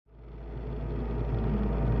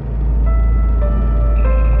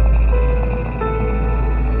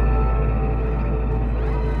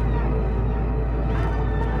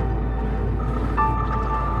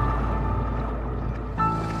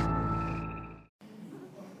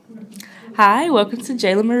Hi, welcome to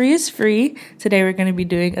Jayla Marie is Free. Today we're going to be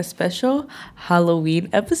doing a special Halloween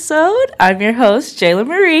episode. I'm your host, Jayla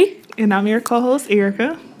Marie. And I'm your co-host,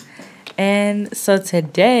 Erica. And so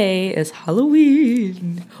today is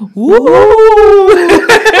Halloween. Woo!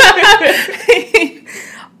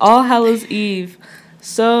 All Hallows Eve.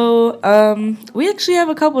 So we actually have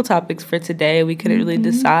a couple topics for today. We couldn't really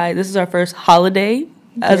decide. This is our first holiday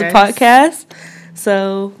as a podcast.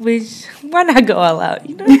 So why not go all out?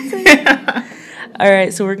 You know what I'm saying? All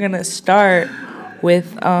right, so we're going to start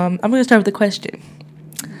with, I'm going to start with a question.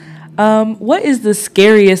 What is the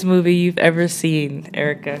scariest movie you've ever seen,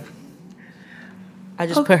 Erica? I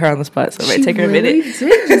just put her on the spot, so it might take her a minute. She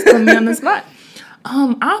really did just put me on the spot.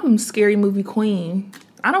 I'm scary movie queen.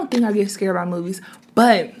 I don't think I get scared by movies,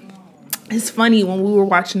 but it's funny, when we were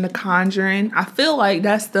watching The Conjuring, I feel like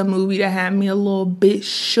that's the movie that had me a little bit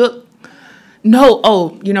shook. You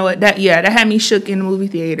know what? That had me shook in the movie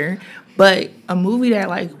theater. But a movie that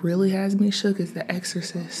really has me shook is The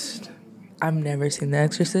Exorcist. I've never seen The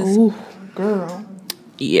Exorcist. Ooh, girl.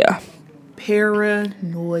 Yeah.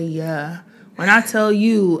 Paranoia. When I tell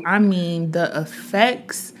you, I mean the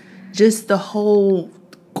effects, just the whole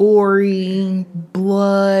gory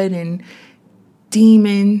blood and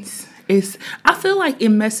demons. I feel like it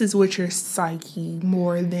messes with your psyche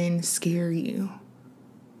more than scare you.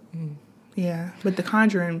 Yeah, but The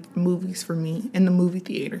Conjuring movies for me in the movie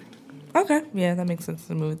theater. Okay, yeah, that makes sense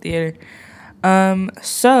in the movie theater.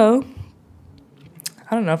 So,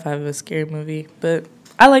 I don't know if I have a scary movie, but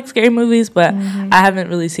I like scary movies, but I haven't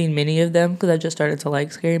really seen many of them because I just started to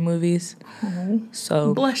like scary movies.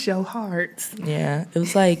 So Bless your hearts. Yeah, it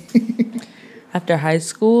was like after high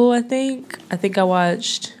school, I think I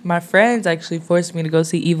watched, my friends actually forced me to go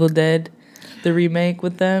see Evil Dead, the remake,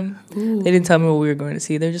 with them. Ooh. They didn't tell me what we were going to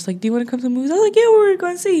see. They're just like, do you want to come to the movies? I was like, yeah, what are we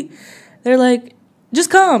going to see? They're like,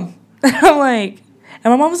 just come. I'm like,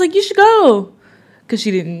 and my mom was like, you should go. Because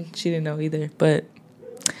she didn't know either. But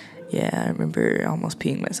yeah, I remember almost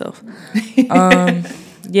peeing myself.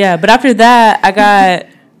 Yeah, but after that,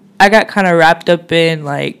 I got kind of wrapped up in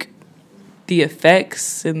the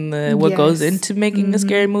effects and what goes into making a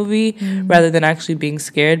scary movie rather than actually being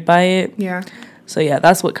scared by it. Yeah. So yeah,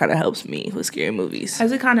 that's what kind of helps me with scary movies.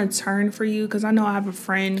 Has it kind of turned for you? Because I know I have a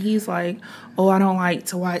friend, he's like, oh, I don't like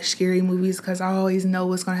to watch scary movies because I always know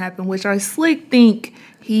what's going to happen, which I slick think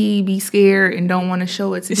he be scared and don't want to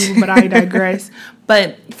show it to people, but I digress.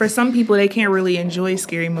 But for some people, they can't really enjoy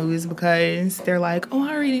scary movies because they're like, oh,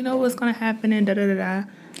 I already know what's going to happen and da-da-da-da.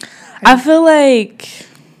 I feel like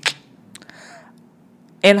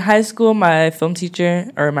in high school, my film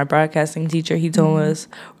teacher or my broadcasting teacher, he told us,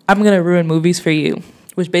 I'm going to ruin movies for you,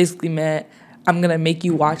 which basically meant I'm going to make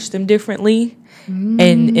you watch them differently.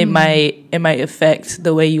 And it might affect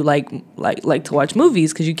the way you like to watch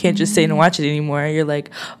movies because you can't just sit and watch it anymore. You're like,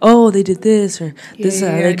 oh, they did this or this.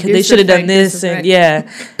 They should have done this. And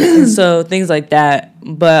and so things like that.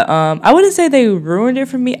 But I wouldn't say they ruined it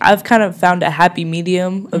for me. I've kind of found a happy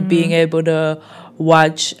medium of being able to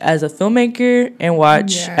watch as a filmmaker and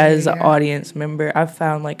watch as an audience member. I've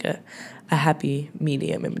found a happy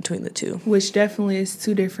medium in between the two. Which definitely is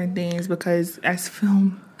two different things because as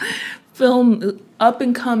film up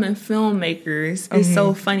and coming filmmakers, it's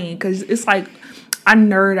so funny because it's like I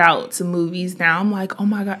nerd out to movies now. I'm like, oh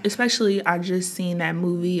my God, especially I just seen that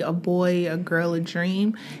movie, A Boy, a Girl, a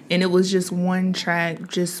Dream, and it was just one track,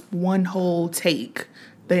 just one whole take.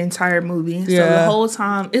 The entire movie. Yeah. So the whole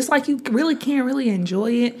time, it's like you really can't really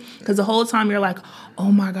enjoy it because the whole time you're like, oh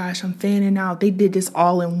my gosh, I'm fanning out. They did this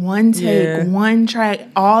all in one take, one track.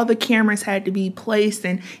 All the cameras had to be placed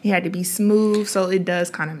and it had to be smooth. So it does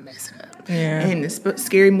kind of mess it up. Yeah. And the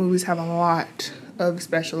scary movies have a lot of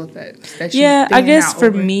special effects. That I guess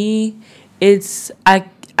for me, it's I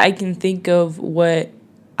can think of what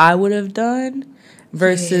I would have done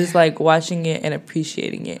versus watching it and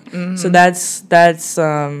appreciating it. So that's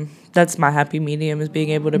my happy medium, is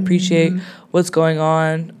being able to appreciate what's going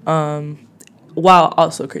on while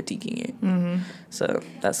also critiquing it. So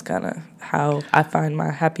that's kind of how I find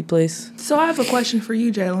my happy place. So I have a question for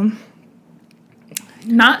you, Jalen.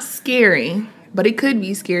 Not scary, but it could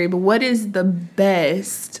be scary. But what is the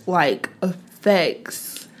best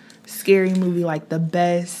effects scary movie? The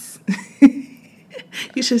best.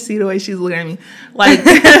 You should see the way she's looking at me.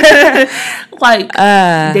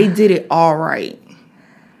 They did it all right.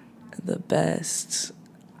 The best.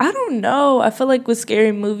 I don't know. I feel like with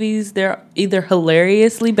scary movies, they're either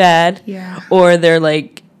hilariously bad or they're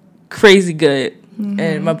crazy good.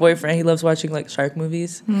 And my boyfriend, he loves watching shark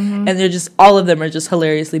movies. And they're just, all of them are just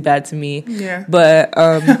hilariously bad to me. Yeah. But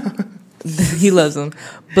he loves them.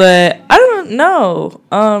 But I don't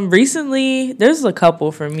don't know. Recently, there's a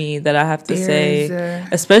couple for me that I have to say,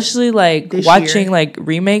 especially like watching like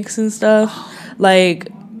remakes and stuff. Like,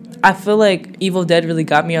 I feel like Evil Dead really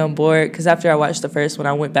got me on board because after I watched the first one,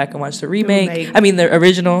 I went back and watched the remake. I mean, the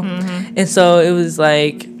original. And so it was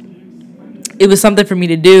like, it was something for me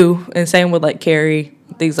to do. And same with like Carrie.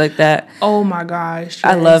 Things like that. Oh my gosh. Yes.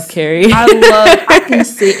 I love Carrie. I can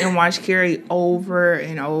sit and watch Carrie over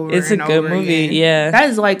and over. It's a good movie, again. yeah. That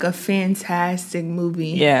is like a fantastic movie.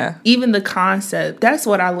 Yeah. Even the concept. That's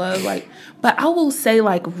what I love. Like, but I will say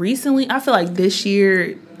like recently, I feel like this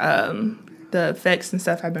year, the effects and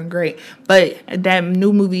stuff have been great. But that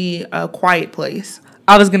new movie, Quiet Place.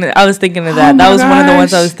 I was thinking of that. That was one of the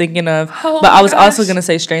ones I was thinking of. But I was also gonna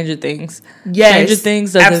say Stranger Things. Yes, Stranger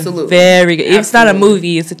Things does a very good. It's not a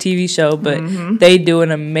movie; it's a TV show, but they do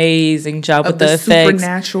an amazing job with the effects.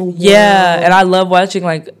 Supernatural world. Yeah, and I love watching.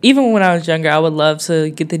 Like even when I was younger, I would love to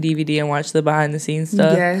get the DVD and watch the behind the scenes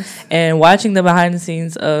stuff. Yes, and watching the behind the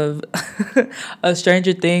scenes of of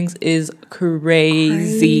Stranger Things is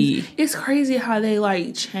crazy. It's crazy how they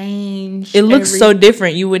like change. It looks so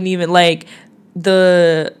different. You wouldn't even like.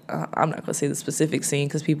 I'm not gonna say the specific scene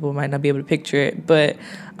because people might not be able to picture it, but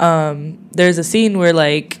there's a scene where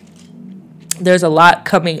like there's a lot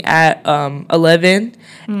coming at 11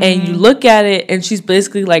 and you look at it and she's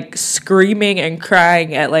basically like screaming and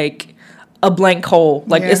crying at like a blank hole,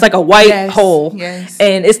 like it's like a white hole,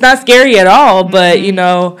 and it's not scary at all, but you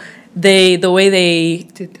know the way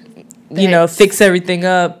they fix everything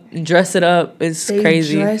up and dress it up is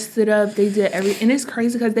crazy. They dressed it up, they did everything, and it's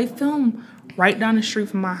crazy because they film right down the street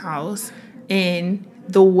from my house, and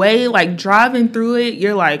the way like driving through it,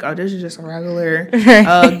 you're like, oh, this is just a regular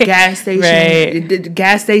gas station, the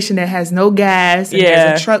gas station that has no gas, and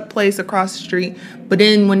there's a truck place across the street. But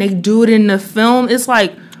then when they do it in the film, it's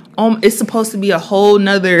like it's supposed to be a whole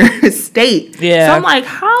nother state. So I'm like,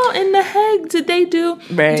 how in the heck did they do?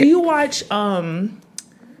 Do you watch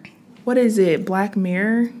what is it, Black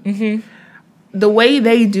Mirror? The way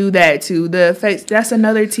they do that too, the effects, that's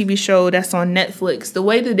another TV show that's on Netflix. The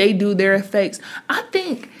way that they do their effects, I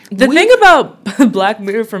think the thing about Black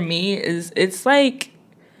Mirror for me is it's like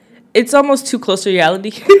it's almost too close to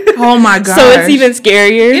reality. Oh my god! So it's even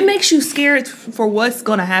scarier. It makes you scared for what's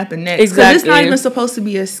gonna happen next. Exactly. It's not even supposed to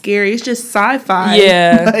be as scary. It's just sci-fi.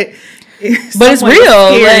 Yeah. But it's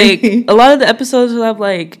real. Like a lot of the episodes will have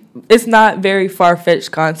like it's not very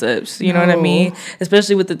far-fetched concepts. You know what I mean?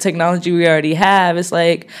 Especially with the technology we already have. It's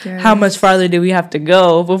like how much farther do we have to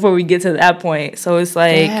go before we get to that point? So it's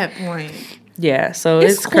like that point. Yeah. So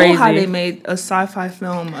it's cool crazy how they made a sci-fi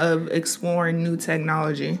film of exploring new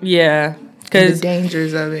technology. Yeah. The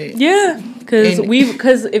dangers of it. Yeah.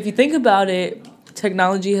 Because if you think about it,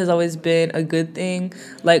 technology has always been a good thing.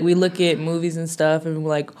 Like we look at movies and stuff and we're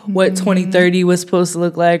like what 2030 was supposed to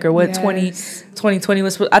look like or what 2020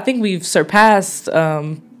 was I think we've surpassed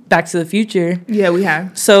Back to the Future. Yeah, we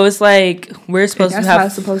have. So it's like we're supposed to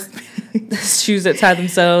have supposed to be. shoes that tie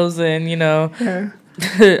themselves and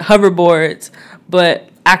hoverboards, but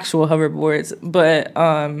actual hoverboards, but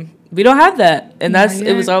we don't have that, and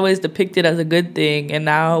it was always depicted as a good thing, and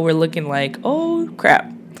now we're looking like, oh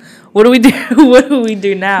crap. What do we do? What do we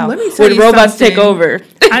do now? Let me tell you robots something. take over?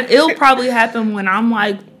 It'll probably happen when I'm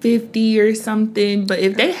like 50 or something. But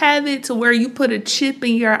if they have it to where you put a chip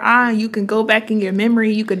in your eye, and you can go back in your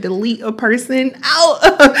memory, you could delete a person out.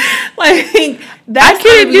 Like that's I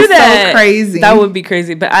couldn't do that. So crazy. That would be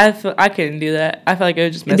crazy. But I couldn't do that. I feel like it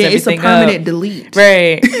would just mess everything up. It's a permanent delete,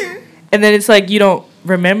 right? And then it's like you don't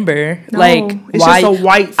remember. No, like it's why? Just a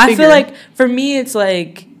white figure. I feel like for me, it's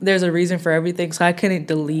like there's a reason for everything, so I couldn't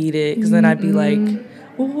delete it because then I'd be like,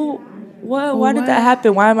 well, what? Why did that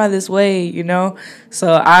happen? Why am I this way? You know?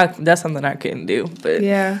 So that's something I couldn't do. But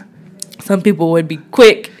some people would be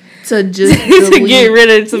quick to just to get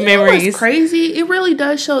rid of some memories. It's crazy. It really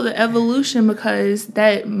does show the evolution because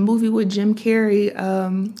that movie with Jim Carrey,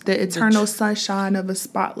 The Eternal Sunshine of a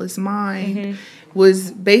Spotless Mind, was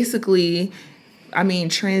basically,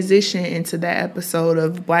 transition into that episode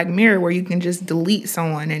of Black Mirror where you can just delete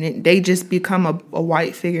someone and they just become a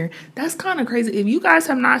white figure. That's kind of crazy. If you guys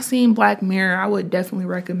have not seen Black Mirror, I would definitely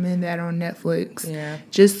recommend that on Netflix. Yeah.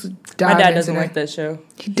 Just dive My dad into doesn't that. like that show.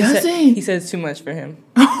 He doesn't? He says too much for him.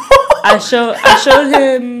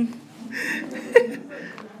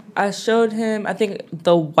 I showed him, I think,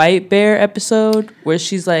 the White Bear episode where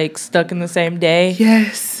she's, like, stuck in the same day.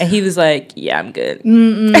 Yes. And he was like, yeah, I'm good.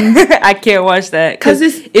 I can't watch that. Because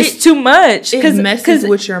it's too much. It messes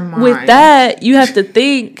with your mind. With that, you have to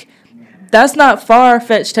think, that's not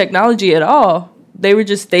far-fetched technology at all. they were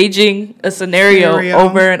just staging a scenario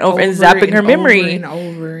over and over and zapping her memory.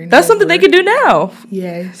 That's something they could do now.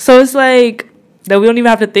 Yes. So it's like that we don't even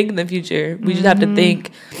have to think in the future. We just have to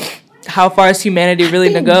think, how far is humanity really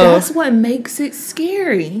going to go? That's what makes it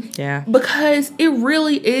scary. Yeah. Because it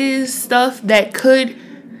really is stuff that could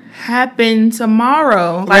happen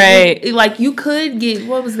tomorrow. Right. Like you could get,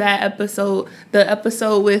 what was that episode? The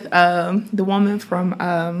episode with the woman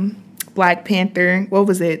from Black Panther. What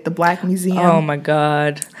was it? The Black Museum. Oh my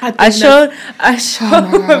God. I showed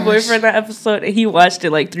my boyfriend that episode and he watched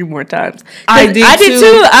it like 3 more times. I did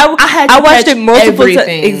too. I watched it multiple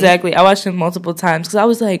times. Exactly. I watched it multiple times because I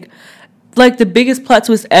was like the biggest plot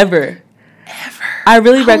twist ever. I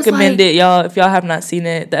really recommend it, y'all. If y'all have not seen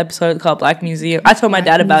it, the episode called Black Museum. I told my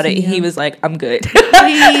dad about it, and he was like, "I'm good." Please,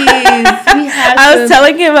 I was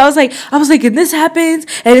telling him, I was like, and this happens,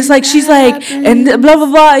 and it's like she's like, and blah blah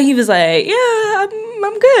blah. And he was like, "Yeah,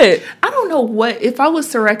 I'm good." I don't know what if I was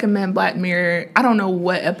to recommend Black Mirror. I don't know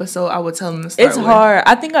what episode I would tell him to start. It's hard.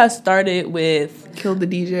 I think I started with Kill the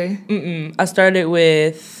DJ. I started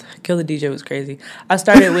with Kill the DJ was crazy. I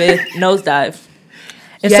started with Nosedive.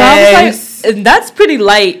 And so I was like, and that's pretty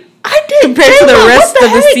light. I did compared to the rest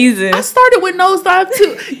of the season. I started with Nosedive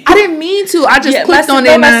too. I didn't mean to. I just clicked on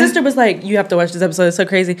it. My sister was like, "You have to watch this episode. It's so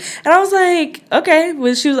crazy." And I was like, "Okay." I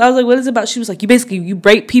was like, "What is it about?" She was like, "You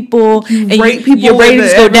break people, and your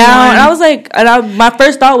ratings go down." And I was like, my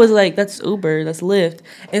first thought was like, "That's Uber, that's Lyft."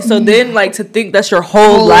 And so then like to think that's your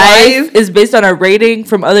whole life is based on a rating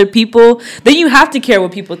from other people, then you have to care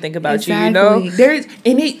what people think about you. You know,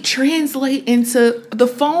 and it translates into the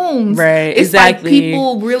phones, right? It's like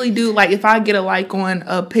people really do. Like if I get a like on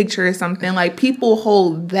a picture or something, like people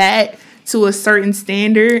hold that to a certain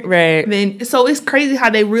standard, right? Then so it's crazy how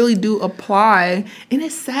they really do apply, and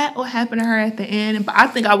it's sad what happened to her at the end. But I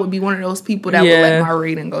think I would be one of those people that would let my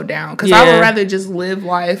rating go down because I would rather just live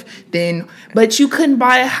life than. But you couldn't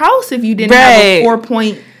buy a house if you didn't have a 4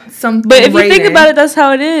 point something. But if you think about it, that's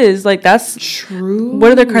how it is. Like that's true.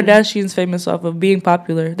 What are the Kardashians famous off of? Being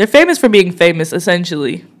popular. They're famous for being famous,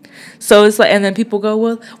 essentially. So it's like, and then people go,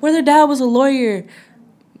 well, their dad was a lawyer.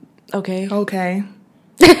 Okay. He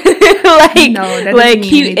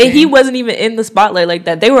wasn't even in the spotlight like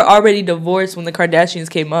that. They were already divorced when the Kardashians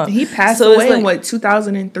came up. He passed away in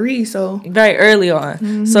 2003, so very early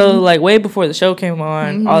on. So like way before the show came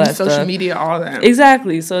on, all that social media, all that.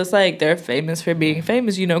 Exactly. So it's like they're famous for being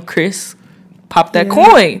famous. You know, Kris popped that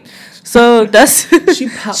coin. So that's she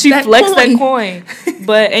flexed that coin.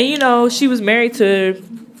 But and you know, she was married to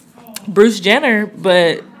Bruce Jenner,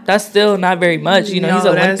 but that's still not very much. You know, he's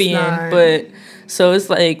an Olympian, but so it's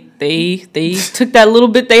like they took that little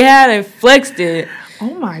bit they had and flexed it.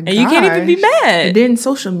 Oh my god! And you can't even be mad. And then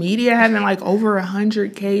social media having like over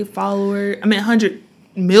 100K followers. I mean, 100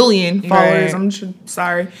 million followers. Right. I'm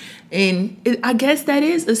sorry. And I guess that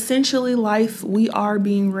is essentially life. We are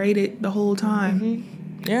being rated the whole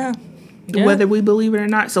time. Yeah. Whether we believe it or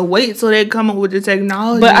not. So wait till they come up with the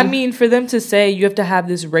technology. But I mean, for them to say you have to have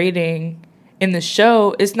this rating in the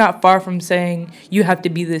show, it's not far from saying you have to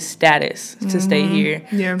be this status to stay here.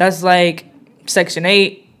 Yeah. That's like Section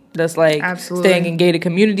 8. That's like staying in gated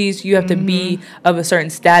communities. You have to be of a certain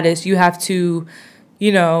status. You have to,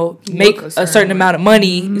 you know, make a certain amount of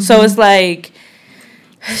money. So it's like,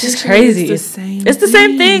 it's just crazy. It's the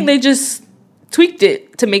same thing. They just tweaked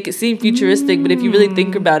it to make it seem futuristic, but if you really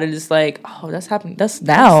think about it, it's like, oh, that's happening. That's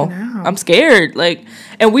now. I'm scared. Like,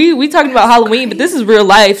 and we talking about Halloween, but this is real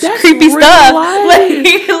life, creepy stuff. Like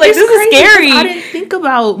this is scary. I didn't think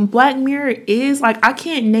about Black Mirror is like I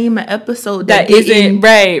can't name an episode that isn't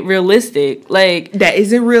realistic. Like that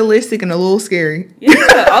isn't realistic and a little scary.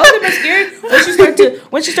 Yeah, all of them are scary.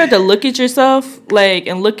 Once you start to look at yourself, like,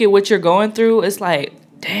 and look at what you're going through, it's like,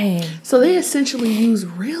 dang. So they essentially use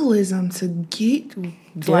realism to get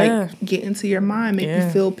into your mind, make you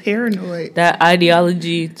feel paranoid. That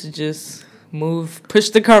ideology to just push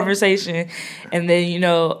the conversation. And then, you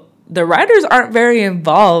know, the writers aren't very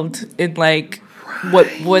involved in like what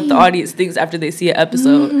the audience thinks after they see an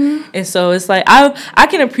episode. And so it's like I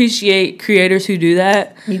can appreciate creators who do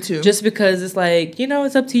that. Me too. Just because it's like, you know,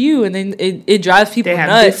 it's up to you, and then it drives people nuts.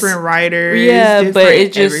 They have different writers. Yeah, but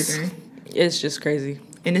it's just crazy.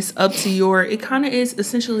 And it's up to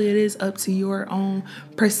it is up to your own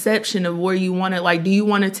perception of where you want to, like, do you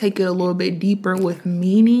want to take it a little bit deeper with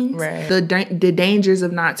meaning? Right. The dangers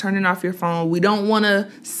of not turning off your phone. We don't want to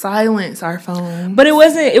silence our phone. But it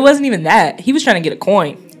wasn't even that. He was trying to get a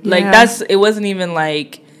coin. Like, it wasn't even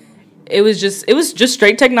like, it was just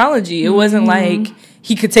straight technology. It wasn't like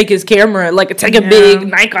he could take his camera, like take a big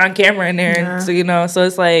Nikon camera in there. And, so, you know, so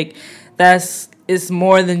it's like, it's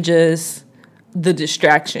more than just the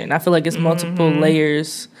distraction. I feel like it's multiple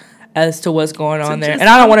layers as to what's going on there. just And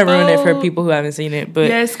I don't want to ruin it for people who haven't seen it, but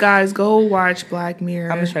yes, guys, go watch Black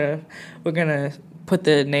Mirror. we're gonna put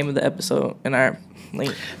the name of the episode in our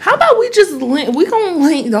link. How about we just we gonna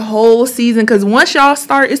link the whole season, because once y'all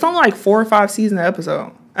start, it's only like 4 or 5 season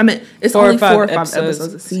episode. I mean, it's only 4 or 5 episodes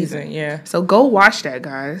a season. Yeah. So go watch that,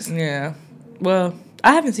 guys. Yeah. Well,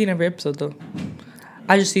 I haven't seen every episode though.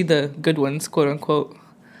 I just see the good ones, quote unquote,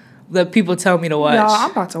 that people tell me to watch. Y'all,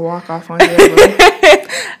 I'm about to walk off on you.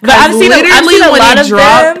 But I've seen a lot of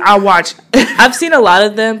them. I watch. I've seen a lot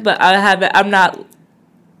of them, but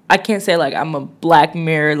I can't say like I'm a Black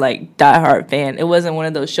Mirror like diehard fan. It wasn't one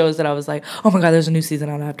of those shows that I was like, oh my God, there's a new season,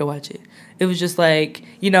 I don't have to watch it. It was just like,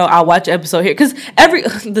 I'll watch an episode here. Because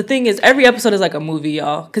the thing is, every episode is like a movie,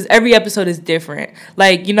 y'all. Because every episode is different.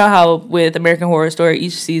 Like, you know how with American Horror Story,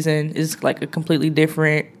 each season is like a completely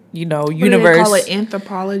different, universe. What do they call it?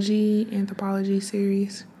 Anthropology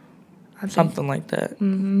series? Something like that.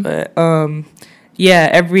 Mm-hmm. But, yeah,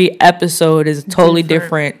 every episode is a totally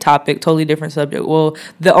different topic, totally different subject. Well,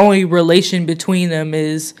 the only relation between them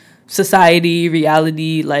is society,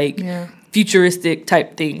 reality, futuristic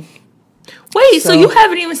type thing. Wait, so you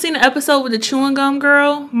haven't even seen an episode with the chewing gum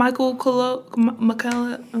girl, Michaela Coel?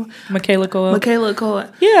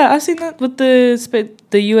 Yeah, I've seen that with the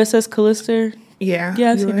USS Callister. Yeah,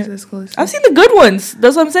 I've seen it. Callister. I've seen the good ones.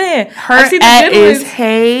 That's what I'm saying. Her at is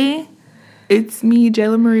hey. It's me,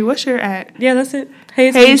 Jayla Marie. What's your at? Yeah, that's it. Hey,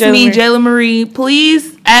 it's me, Jayla Marie.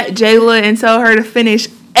 Please at Jayla and tell her to finish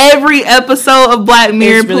every episode of Black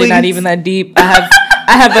Mirror. It's really not even that deep. I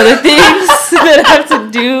have other things that I have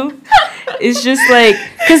to do. It's just like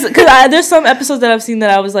because there's some episodes that I've seen that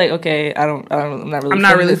I was like, okay, I'm not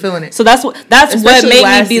really feeling it. So that's what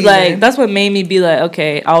made me be like. That's what made me be like,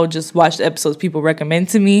 okay, I'll just watch the episodes people recommend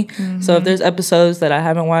to me. Mm-hmm. So if there's episodes that I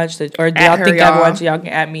haven't watched or y'all think I've watched, y'all can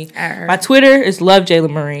at me. My Twitter is Love Jayla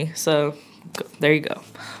Marie. So there you go.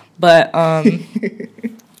 But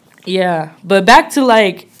yeah. But back to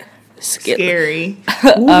like scary,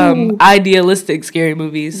 idealistic scary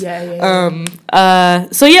movies. Yeah.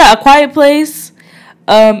 So yeah, A Quiet Place.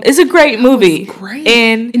 It's a great movie. Great.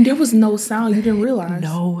 And there was no sound. You didn't realize.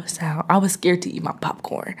 No sound. I was scared to eat my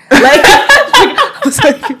popcorn. I was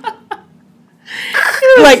like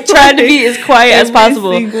trying to be as quiet as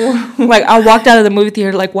possible. Like I walked out of the movie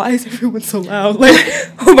theater like, why is everyone so loud? Like,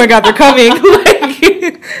 oh my God, they're coming.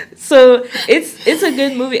 So it's a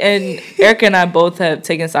good movie, and Erica and I both have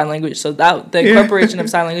taken sign language, so that the incorporation of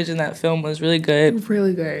sign language in that film was really good.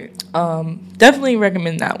 Really good. Definitely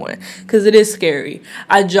recommend that one because it is scary.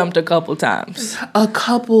 I jumped a couple times. A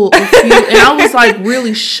few, and I was like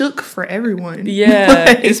really shook for everyone.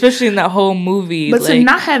 Yeah, especially in that whole movie. But to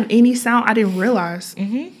not have any sound, I didn't realize.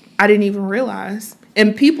 Mm-hmm. I didn't even realize.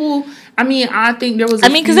 And people, I think there was.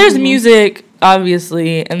 Because there's music,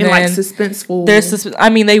 obviously, and then like suspenseful.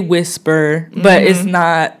 They whisper, but it's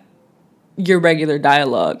not your regular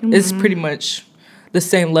dialogue. Mm-hmm. It's pretty much the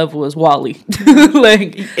same level as WALL-E.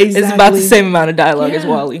 It's about the same amount of dialogue as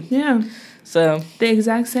WALL-E. Yeah. So the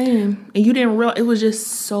exact same, and you didn't realize it was just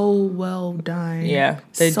so well done. Yeah,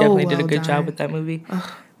 they definitely did a good job with that movie.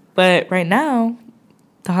 Ugh. But right now,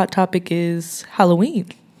 the hot topic is Halloween.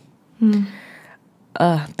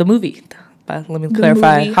 The movie. Let me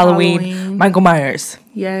clarify. Halloween. Michael Myers.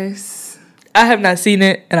 Yes. I have not seen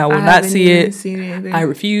it, and I will not see it. I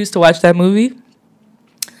refuse to watch that movie.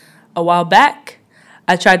 A while back,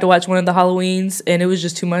 I tried to watch one of the Halloweens, and it was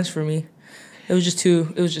just too much for me. It was just too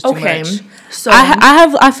much. So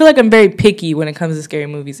I feel like I'm very picky when it comes to scary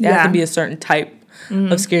movies. It has to be a certain type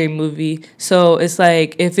of scary movie. So it's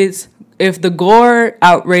like if the gore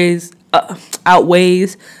outweighs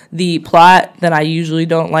the plot, then I usually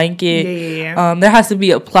don't like it. Yeah. There has to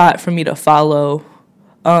be a plot for me to follow,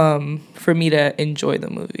 for me to enjoy the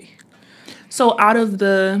movie. So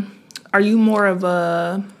are you more of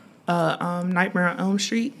a Nightmare on Elm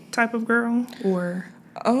Street type of girl, or?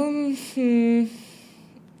 I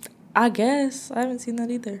guess I haven't seen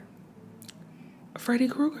that either. Freddy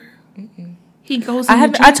Krueger. Mm-mm. He goes.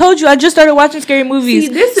 I told you I just started watching scary movies.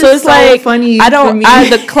 See, this is so funny.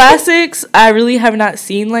 The classics I really have not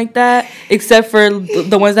seen like that, except for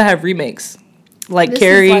the ones that have remakes, like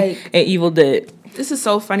Carrie and Evil Dead. This is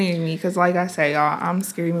so funny to me because, like I say, y'all, I'm a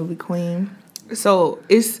scary movie queen. So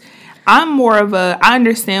I'm more of I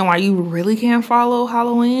understand why you really can't follow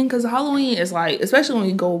Halloween, because Halloween is like, especially when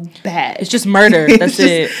you go bad. It's just murder. That's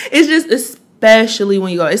it. It's especially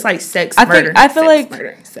when you go, it's like sex I murder. I feel like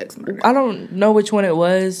sex murder. I don't know which one it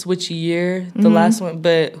was, which year the last one,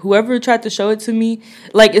 but whoever tried to show it to me,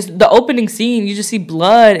 like it's the opening scene, you just see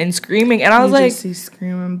blood and screaming, and I was you like, just see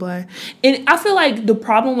screaming blood. And I feel like the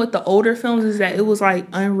problem with the older films is that it was like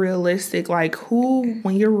unrealistic. Like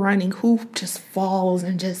when you're running, who just falls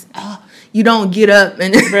and just you don't get up,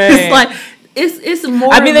 and it's like it's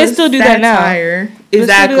more. I mean, they still do that now. Exactly. They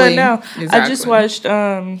still do that now. I just watched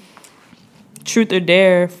Truth or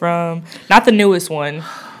Dare from not the newest one.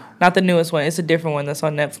 It's a different one that's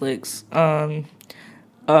on Netflix.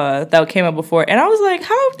 That came out before, and I was like,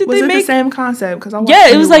 how did they make the same concept? Because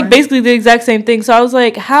it was like basically the exact same thing. So I was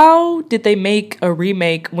like, how did they make a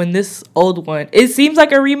remake when this old one? It seems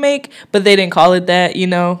like a remake, but they didn't call it that, you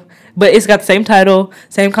know. But it's got the same title,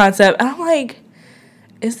 same concept. And I'm like,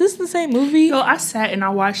 is this the same movie? Yo, I sat and I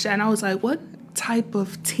watched that, and I was like, what type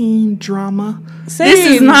of teen drama? Same. This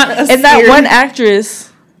is not a and that one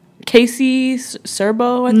actress, Casey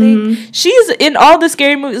Serbo, I think. She's in all the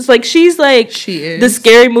scary movies. Like she is the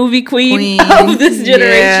scary movie queen of this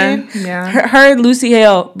generation. Yeah. Her and Lucy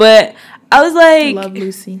Hale. But I was like, love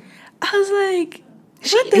Lucy. I was like,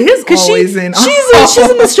 she's in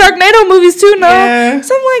the Sharknado movies too now. Yeah.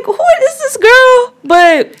 So I'm like, what is this girl?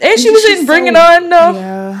 And she was in Bring It On though.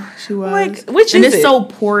 Yeah, she was. Like, which and is it's so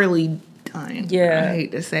poorly done. Yeah, I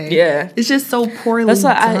hate to say. Yeah, it's just so poorly. That's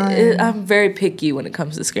why done. I'm very picky when it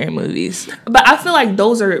comes to scary movies. But I feel like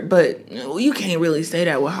those are. But you can't really say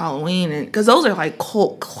that with Halloween, and because those are like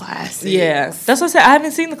cult classics. Yeah, that's what I said. I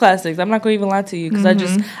haven't seen the classics. I'm not gonna even lie to you because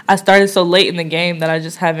I started so late in the game that I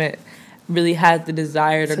just haven't really had the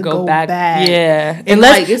desire to go back. Yeah,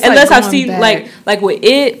 unless I've seen back. like with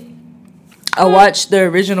it. I watch the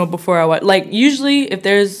original before I watch. Like usually, if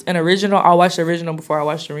there's an original, I'll watch the original before I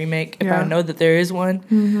watch the remake. If I know that there is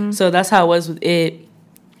one, so that's how it was with it.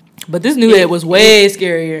 But this new it was way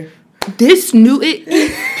scarier. This new it,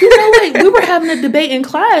 you know what? We were having a debate in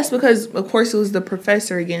class because, of course, it was the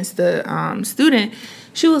professor against the student.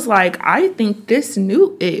 She was like, I think this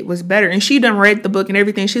new it was better. And she done read the book and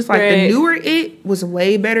everything. She's like, the newer it was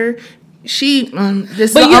way better. But you have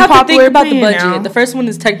to think about the budget. Now. The first one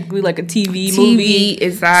is technically like a TV movie.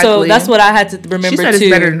 Exactly. So that's what I had to remember too. She said it's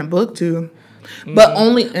better than the book too. But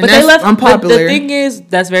they left unpopular. But the thing is,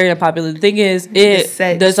 that's very unpopular. The thing is,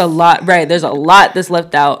 there's a lot. Right, there's a lot that's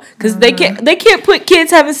left out because they can't put kids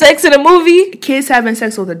having sex in a movie. Kids having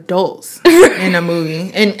sex with adults in a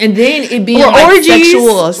movie, and then it being orgies,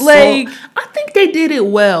 sexual assault. Like, I think they did it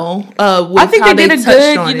well. I think they did a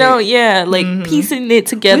good, piecing it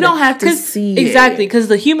together. We don't have to see exactly because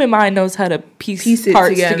the human mind knows how to piece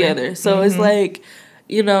parts together. So it's like.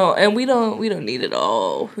 You know, and we don't need it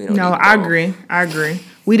all. I agree.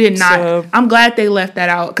 We did not. So, I'm glad they left that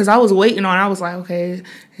out because I was waiting on. I was like, okay,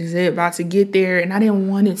 is it about to get there? And I didn't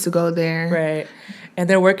want it to go there. Right. And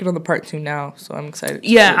they're working on the part 2 now, so I'm excited.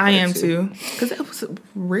 Yeah, I am too. Because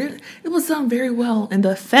it was done very well, and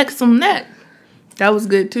the effects on that was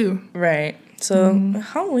good too. Right. So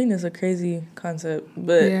Halloween is a crazy concept,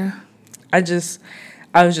 but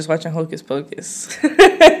I was just watching Hocus Pocus.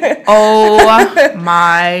 Oh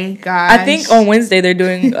my gosh. I think on Wednesday they're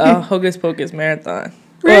doing a Hocus Pocus marathon.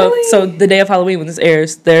 Really? Well, so the day of Halloween when this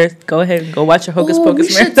airs, go ahead and go watch a Hocus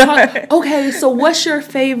Pocus marathon. Okay, so what's your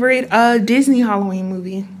favorite Disney Halloween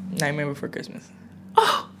movie? Nightmare Before Christmas.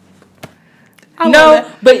 Oh.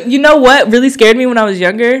 But you know what really scared me when I was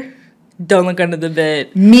younger? Don't Look Under the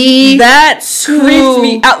Bed. That creeped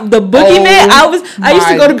me out. The boogeyman. I used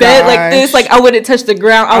to go to bed like this. Like I wouldn't touch the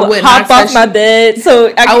ground. I would hop off my bed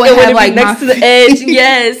so I wouldn't be next to the edge.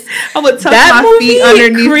 Yes, I would tuck my feet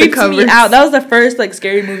underneath the covers. Me out. That was the first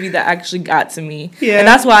scary movie that actually got to me. Yeah, and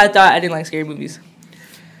that's why I thought I didn't like scary movies.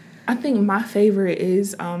 I think my favorite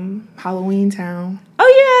is Halloween Town. Oh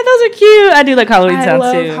yeah, those are cute. I do like Halloween Town too.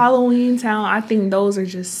 I love Halloween Town. I think those are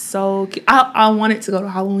just so cute. I wanted to go to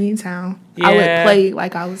Halloween Town. Yeah. I would play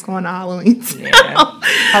like I was going to Halloween Town. Yeah.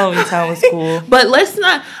 Halloween Town was cool. But let's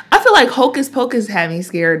not. I feel like Hocus Pocus had me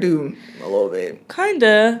scared too a little bit.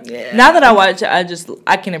 Kinda. Yeah. Now that I watch it,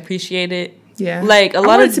 I can appreciate it. Yeah. Like I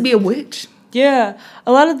wanted to be a witch. Yeah,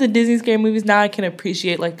 a lot of the Disney scary movies now I can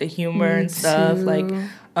appreciate like the humor and stuff. Too. Like,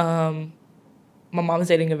 my mom's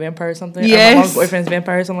dating a vampire or something. Yes. Or my mom's boyfriend's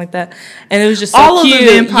vampire or something like that. And it was just so all cute. Of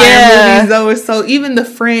the vampire movies though is so even the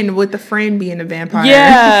friend being a vampire.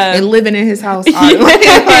 Yeah. And living in his house.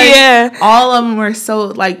 Yeah. All of them were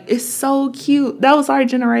so it's so cute. That was our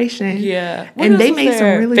generation. Yeah. And they made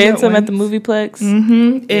some really Phantom good at the Movieplex.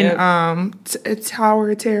 Mm-hmm. And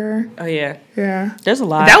Tower of Terror. Oh yeah. Yeah. There's a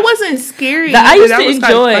lot. That wasn't scary. I used to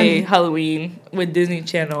enjoy Halloween with Disney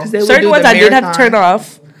Channel. Certain ones I did have to turn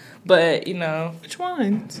off. But, you know. Which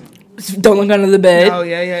ones? Don't Look Under the Bed. Oh,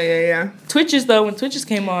 yeah. Twitches, though, when Twitches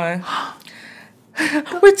came on.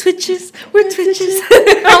 We're Twitches. I'm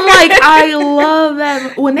like, I love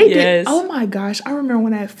that. When they yes. did, oh my gosh, I remember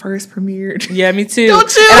when that first premiered. Yeah, me too.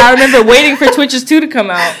 Don't you? And I remember waiting for Twitches 2 to come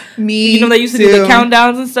out. Me You know, they used to do the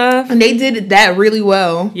countdowns and stuff. And they did that really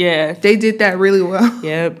well. Yeah. They did that really well.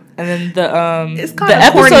 Yep. And then the it's kind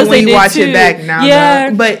of corny when you watch it back now. Yeah.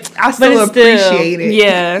 Though. But I still appreciate it.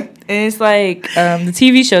 Yeah. And it's like the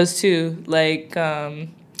TV shows too. Like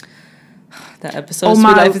that episode of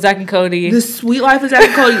Sweet Life of Zack and Cody. The Sweet Life of Zack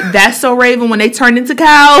and Cody. That's So Raven when they turned into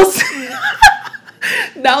cows.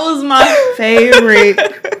 That was my favorite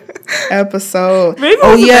episode. Raven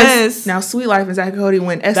was the best. Now Sweet Life of Zack and Cody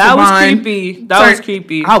when Esteban. That was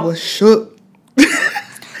creepy. I was shook.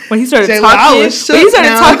 When he started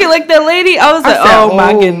talking like that lady, I was like, oh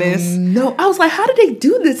my goodness. No, I was like, how did they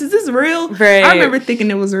do this? Is this real? Right. I remember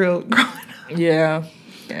thinking it was real. Yeah.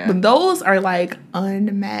 But those are like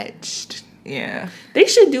unmatched. Yeah. They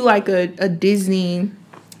should do like a Disney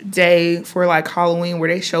day for like Halloween where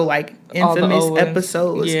they show like infamous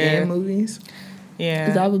episodes and movies. Yeah.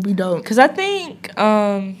 Because that would be dope. Because I think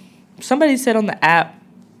somebody said on the app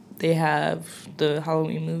they have the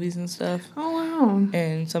Halloween movies and stuff. Oh, wow.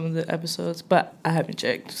 And some of the episodes. But I haven't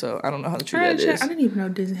checked, so I don't know how true that is. I didn't even know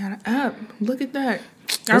Disney had an app. Look at that.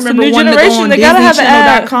 I remember one to go on they gotta have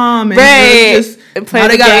DisneyChannel.com and play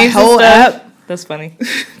the got a whole app. That's funny.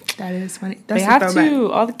 That is funny. That's they have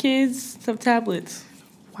to. All the kids have tablets.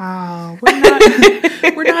 Wow.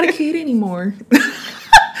 We're not a kid anymore.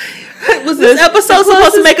 Was this episode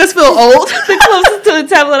supposed to make us feel old? The closest to the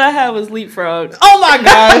tablet I had was Leapfrog. Oh my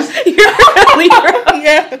gosh. Leapfrog.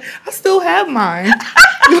 Yeah. I still have mine.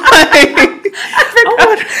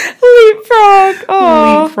 Leapfrog.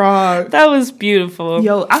 Oh, Leapfrog. That was beautiful.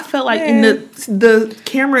 Yo, I felt like in the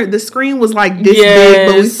camera, the screen was like this big,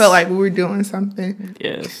 but we felt like we were doing something.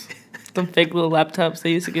 Yes. Some fake little laptops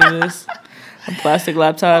they used to give us. Some plastic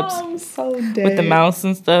laptops. Oh, I'm so dead. With the mouse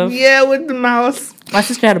and stuff. Yeah, with the mouse. My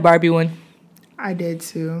sister had a Barbie one. I did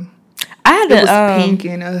too. I had it was pink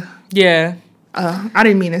and yeah. I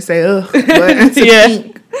didn't mean to say but it's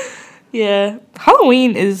pink. Yeah.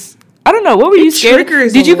 Halloween is, I don't know, what were you scared?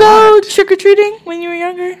 Did you go trick-or-treating when you were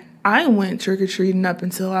younger? I went trick-or-treating up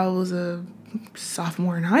until I was a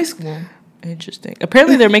sophomore in high school. Interesting.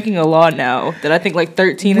 Apparently they're making a law now that I think like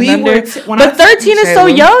 13 and under. But 13 is so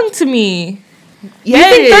young to me. Yeah,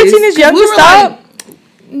 you think 13 is young to stop? Like,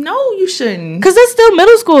 no, you shouldn't. Because that's still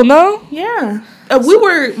middle school, no? Yeah. We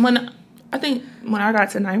were, when I got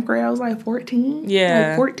to 9th grade, I was like 14. Yeah.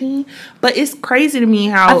 Like 14. But it's crazy to me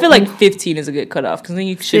how... I feel like 15 is a good cutoff because then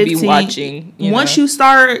you should 15, be watching. Once you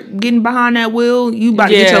start getting behind that wheel, you about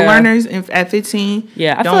to get your learners at 15.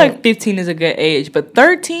 Yeah, I feel like 15 is a good age. But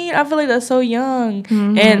 13, I feel like that's so young.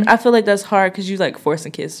 Mm-hmm. And I feel like that's hard because you like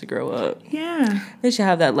forcing kids to grow up. Yeah. They should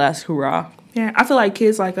have that last hurrah. Yeah, I feel like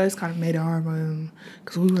kids like us kind of made it hard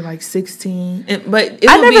because we were like 16. But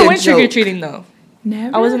I never went trick-or-treating though.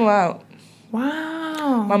 Never? I wasn't allowed.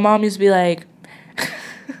 Wow. My mom used to be like,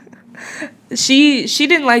 she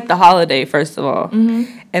didn't like the holiday, first of all.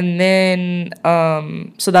 Mm-hmm. And then,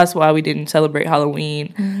 so that's why we didn't celebrate Halloween.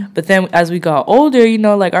 Mm-hmm. But then as we got older, you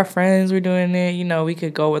know, like our friends were doing it, you know, we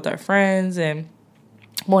could go with our friends. And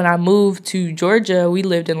when I moved to Georgia, we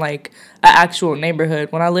lived in like an actual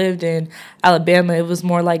neighborhood. When I lived in Alabama, it was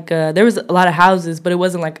more like, there was a lot of houses, but it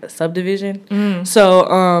wasn't like a subdivision. Mm.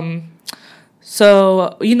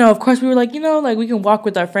 So, you know, of course we were like, you know, like we can walk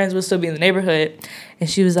with our friends, we'll still be in the neighborhood. And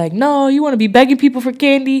she was like, no, you want to be begging people for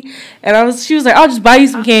candy? And she was like, I'll just buy you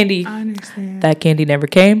some candy. I understand. That candy never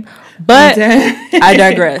came. But I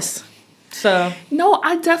digress. So. No,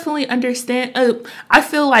 I definitely understand. I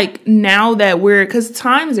feel like now that because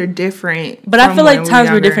times are different. But I feel like times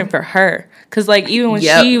were different for her. Because, like, even when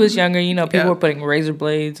she was younger, you know, people were putting razor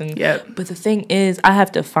blades. But the thing is, I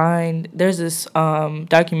have to find, there's this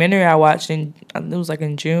documentary I watched, it was, like,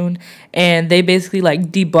 in June. And they basically,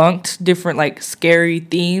 like, debunked different, like, scary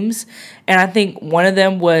themes. And I think one of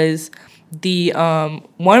them was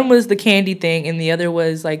one was the candy thing, and the other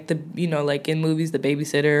was, like, the, you know, like, in movies, the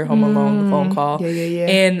babysitter, Home Alone, the phone call. Yeah.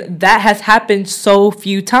 And that has happened so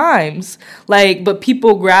few times. Like, but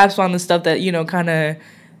people grasp on the stuff that, you know, kind of...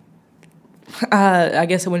 I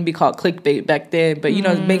guess it wouldn't be called clickbait back then, but you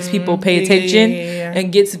know, it makes people pay attention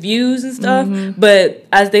and gets views and stuff. Mm-hmm. But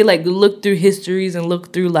as they like look through histories and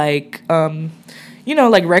look through like you know,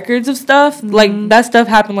 like records of stuff, like that stuff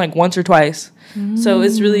happened like once or twice. So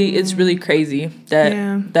it's really crazy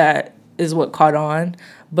that that is what caught on.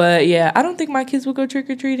 But yeah, I don't think my kids will go trick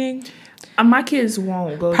or treating. My kids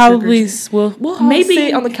won't go. Probably we'll maybe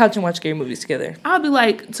sit on the couch and watch scary movies together. I'll be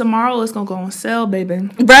like, tomorrow it's gonna go on sale, baby.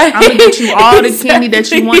 Right. I'm gonna get you all the candy that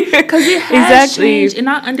you want, because it has changed. And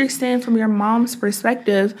I understand from your mom's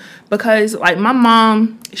perspective, because like my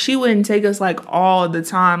mom, she wouldn't take us like all the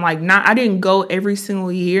time. Like I didn't go every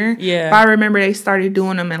single year. Yeah. But I remember they started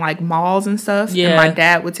doing them in like malls and stuff. Yeah. And my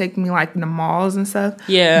dad would take me like in the malls and stuff.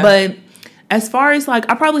 Yeah. But as far as like,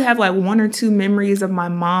 I probably have like 1 or 2 memories of my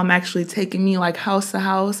mom actually taking me like house to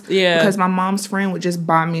house. Yeah. Because my mom's friend would just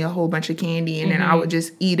buy me a whole bunch of candy and then I would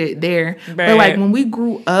just eat it there. Right. But like when we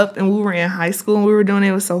grew up and we were in high school and we were doing it,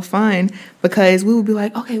 it was so fun because we would be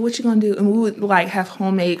like, okay, what you gonna do? And we would like have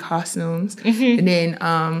homemade costumes. And then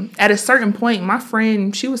at a certain point, my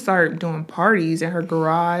friend, she would start doing parties in her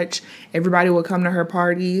garage. Everybody would come to her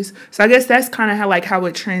parties. So I guess that's kind of how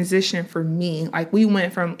it transitioned for me. Like we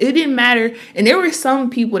went from, it didn't matter. And there were some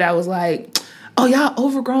people that was like, oh, y'all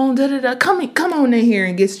overgrown, da-da-da. Come on in here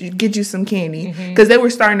and get you some candy. Because they were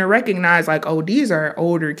starting to recognize, like, oh, these are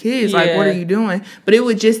older kids. Like, what are you doing? But it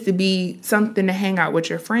would just to be something to hang out with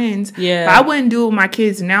your friends. Yeah. But I wouldn't do it with my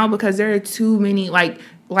kids now because there are too many, like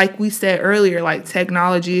we said earlier, like,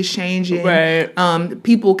 technology is changing. Right.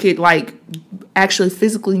 People could, like, actually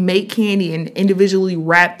physically make candy and individually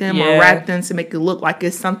wrap them or wrap them to make it look like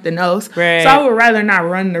it's something else. Right. So I would rather not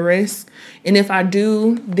run the risk. And if I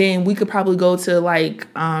do, then we could probably go to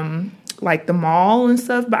like the mall and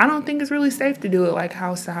stuff. But I don't think it's really safe to do it like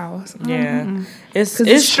house to house. Yeah,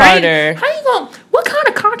 it's harder. How you gonna? What kind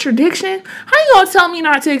of contradiction? How you gonna tell me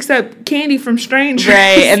not to accept candy from strangers?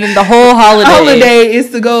 Right, and then the whole holiday is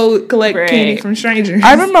to go collect candy from strangers.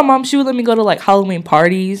 I remember my mom; she would let me go to like Halloween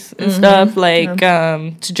parties and stuff, like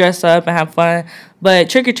to dress up and have fun. But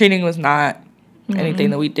trick or treating was not anything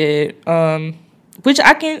that we did. Which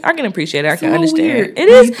I can appreciate it. I can understand. Weird. It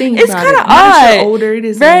is. It's kind of odd. Older, it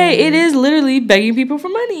is right. It is literally begging people for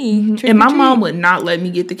money. And my mom would not let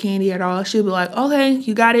me get the candy at all. She'd be like, "Okay,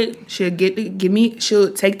 you got it." She'll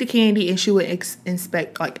She'll take the candy and she would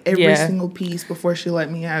inspect like every single piece before she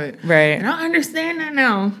let me have it. Right. And I understand that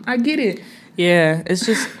now. I get it. Yeah. It's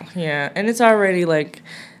just and it's already like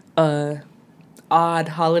a odd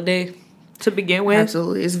holiday to begin with.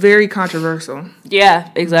 Absolutely. It's very controversial.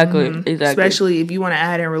 Yeah, exactly. Especially if you want to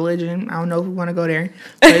add in religion. I don't know if we want to go there.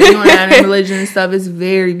 But if you want to add in religion and stuff, it's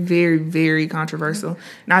very, very, very controversial.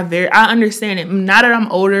 I understand it. Now that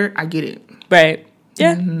I'm older, I get it. Right.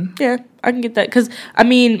 Yeah. Yeah, I can get that. Because, I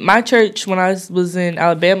mean, my church, when I was in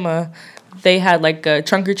Alabama, they had like a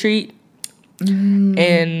trunk or treat.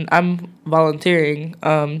 And I'm volunteering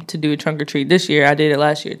to do a trunk or treat this year. I did it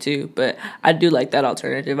last year too, but I do like that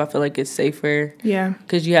alternative. I feel like it's safer. Yeah,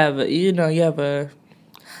 because you have a.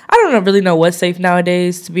 I don't really know what's safe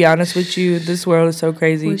nowadays. To be honest with you, this world is so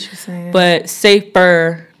crazy. What you saying? But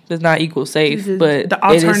safer does not equal safe. But the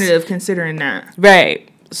alternative, considering that, right?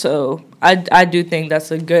 So I do think that's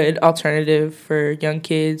a good alternative for young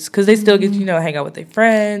kids because they still get hang out with their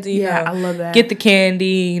friends. And, I love that. Get the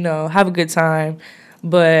candy, have a good time.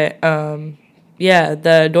 But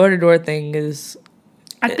the door-to-door thing is.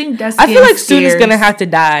 I think that's. I feel like soon it's gonna have to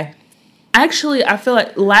die. Actually, I feel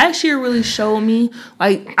like last year really showed me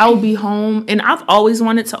like I would be home, and I've always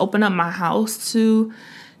wanted to open up my house to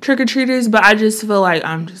trick-or-treaters, but I just feel like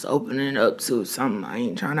I'm just opening up to something I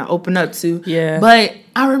ain't trying to open up to. Yeah. But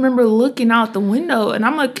I remember looking out the window, and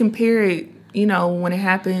I'm going to compare it, when it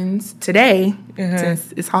happens today,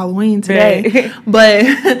 since it's Halloween today. Right.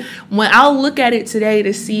 But when I'll look at it today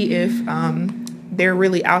to see if they're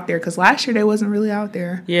really out there, because last year they wasn't really out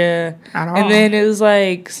there. Yeah. At all. And then it was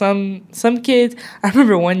like some kids, I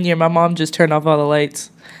remember one year my mom just turned off all the lights.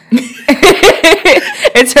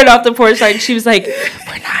 And turned off the porch light. She was like,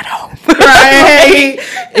 "We're not home." Right.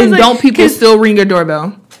 And don't people still ring your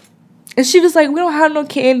doorbell? And she was like, "We don't have no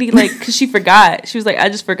candy," like, because she forgot. She was like, "I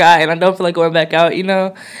just forgot, and I don't feel like going back out,"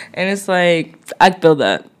 And it's like, I feel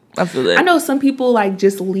that. I know some people like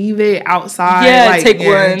just leave it outside. Yeah, like, take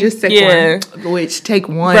one. Just take one. Which take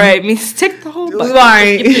one. Right, means take the whole bucket.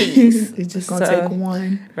 Right. It's just gonna take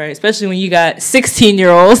one. Right, especially when you got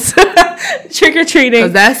 16-year-olds trick or treating.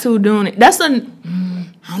 Because that's who doing it.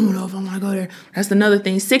 I don't know if I want to go there. That's another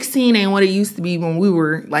thing. 16 ain't what it used to be when we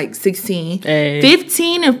were like 16. Hey.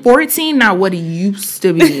 15 and 14 not what it used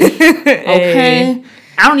to be. Okay? Hey.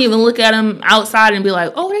 I don't even look at them outside and be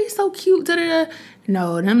like, oh, they so cute. Da-da-da.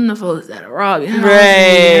 No, them the folks that are robbing.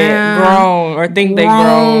 Right. Grown or think they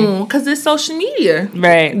grown. Because it's social media.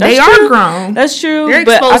 Right. They are grown. That's true. They're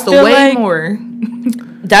exposed to way more.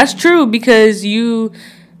 That's true because I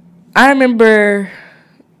remember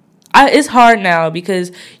it's hard now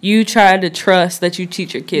because you try to trust that you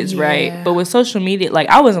teach your kids right. But with social media, like,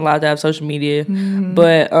 I wasn't allowed to have social media.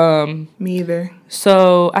 But me either.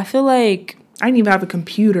 So I feel like I didn't even have a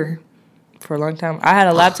computer for a long time. I had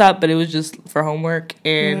a laptop, but it was just for homework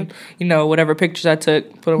and you know, whatever pictures I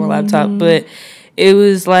took, put on my laptop. But it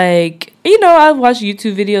was like, you know, I watched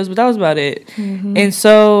YouTube videos, but that was about it. And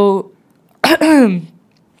so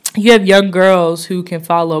you have young girls who can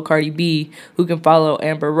follow Cardi B, who can follow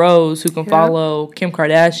Amber Rose, who can follow Kim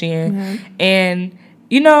Kardashian. And,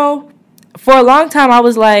 you know, for a long time I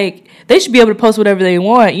was like, they should be able to post whatever they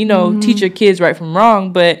want, you know, teach your kids right from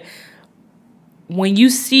wrong. But when you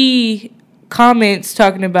see comments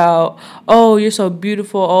talking about, oh, you're so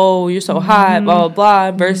beautiful, oh, you're so hot, blah, blah,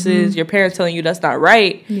 blah, versus your parents telling you that's not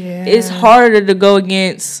right, it's harder to go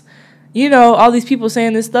against, you know, all these people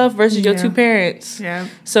saying this stuff versus your two parents.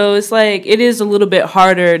 So it's like, it is a little bit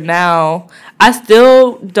harder now. I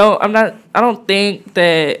still don't, I don't think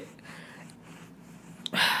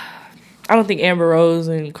Amber Rose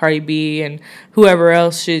and Cardi B and whoever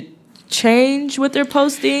else should change what they're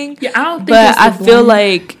posting. Yeah, I don't think but I feel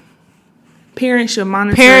like parents should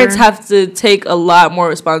monitor. Parents have to take a lot more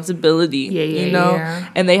responsibility, you know?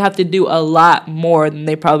 And they have to do a lot more than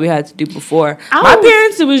they probably had to do before. My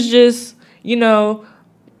parents, it was just, you know,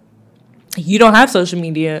 you don't have social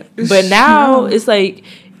media. But now it's like,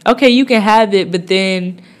 okay, you can have it, but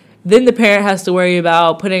then the parent has to worry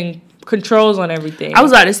about putting controls on everything. I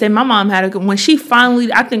was about to say, my mom had when she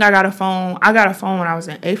finally, I think I got a phone when I was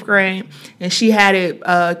in 8th grade, and she had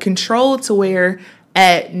it controlled to where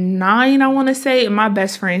at 9, I want to say, and my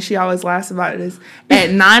best friend, she always laughs about this, at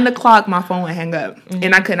 9 o'clock my phone would hang up,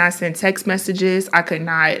 and I could not send text messages, I could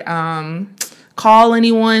not call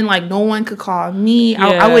anyone, like no one could call me.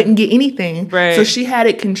 I wouldn't get anything. So she had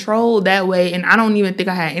it controlled that way, and I don't even think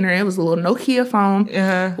I had internet. It was a little Nokia phone.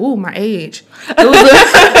 Ooh, my age.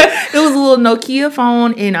 It was a little Nokia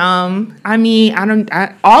phone, and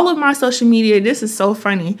all of my social media, this is so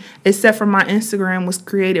funny, except for my Instagram, was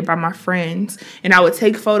created by my friends, and I would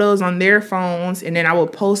take photos on their phones, and then I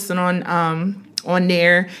would post it on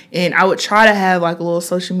there, and I would try to have like a little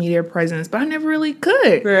social media presence, but I never really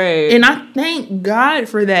could. And I thank God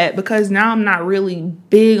for that, because now I'm not really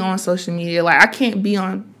big on social media. Like, I can't be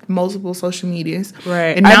on multiple social medias.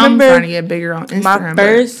 And now I'm trying to get bigger on Instagram. My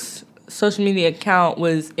first social media account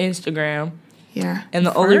was Instagram. And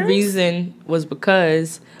the only reason was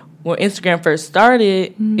because when Instagram first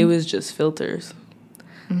started, it was just filters.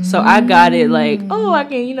 So I got it like, oh, I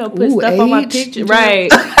can, you know, put stuff on my picture.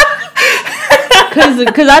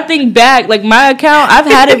 Because I think back, like, my account, I've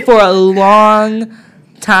had it for a long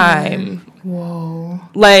time. Whoa.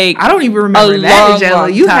 Like, I don't even remember that, Angela.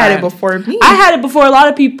 You had it before me. I had it before a lot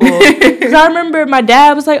of people. Because I remember my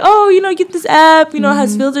dad was like, oh, you know, get this app, you know, it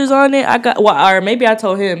has filters on it. Or maybe I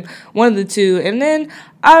told him, one of the two. And then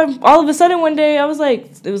all of a sudden one day, it was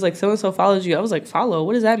like, so-and-so follows you. I was like, follow?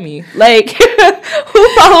 What does that mean? Like,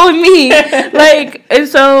 who followed me? Like, and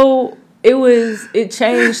so it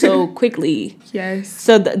changed so quickly.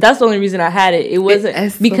 So that's the only reason I had it. It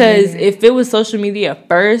wasn't because if it was social media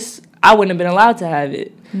first, I wouldn't have been allowed to have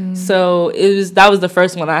it. So that was the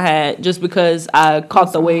first one I had, just because I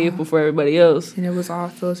caught the wave before everybody else. And it was all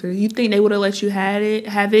filtered. You think they would have let you have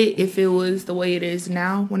it if it was the way it is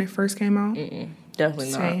now when it first came out?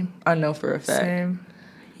 Definitely not. I know for a fact. Same.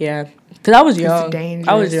 Yeah, because I was young. It's dangerous.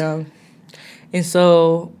 I was young, and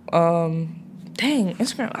so dang,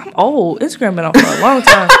 Instagram. I'm old. Instagram been on for a long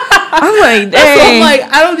time. I'm like, dang. So I'm like,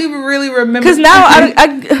 I don't even really remember. Because now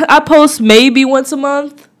I post maybe once a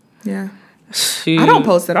month. Shoot. I don't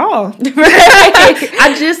post at all.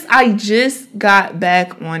 I just got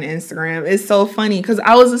back on Instagram. It's so funny because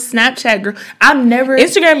I was a Snapchat girl.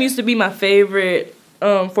 Instagram used to be my favorite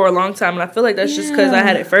for a long time, and I feel like that's just because I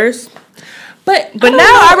had it first. But now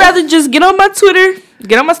I'd rather just get on my Twitter,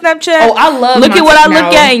 get on my Snapchat. Oh, I love look at what I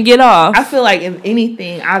look at and get off. I feel like, if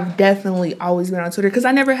anything, I've definitely always been on Twitter because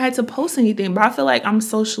I never had to post anything. But I feel like I'm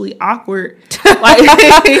socially awkward. Like,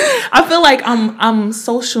 I feel like I'm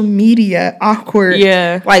social media awkward.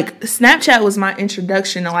 Like, Snapchat was my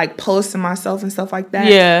introduction to like posting myself and stuff like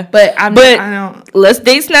that. But I don't. Let's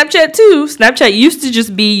date Snapchat too. Snapchat used to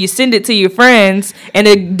just be you send it to your friends and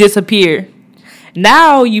it disappear.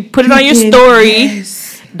 Now you put it on your story.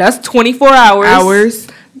 That's 24 hours.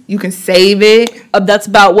 You can save it. That's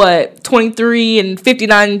about what, 23 and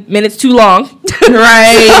 59 minutes too long.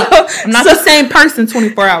 I'm not the same person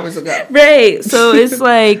 24 hours ago. So it's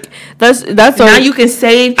like that's now you can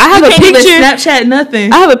save. I have a picture. Snapchat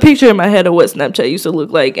nothing. I have a picture in my head of what Snapchat used to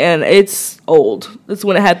look like, and it's old. It's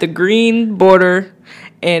when it had the green border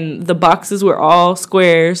and the boxes were all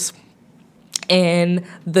squares. and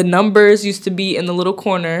the numbers used to be in the little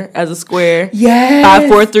corner as a square. Yes. 5,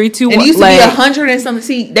 4, 3, 2, 1. And it used to be 100 and something.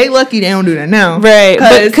 See, they lucky they don't do that now. Right.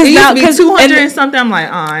 Because it used to be 200 and and something. I'm like,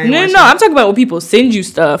 no, I'm talking about when people send you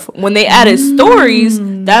stuff. When they added stories,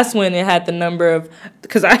 that's when it had the number of.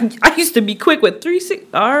 Because I used to be quick with 36.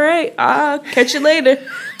 All right, I'll catch you later.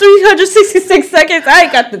 366 seconds. I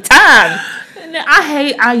ain't got the time.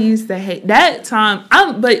 I used to hate that time.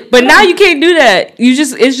 But now you can't do that.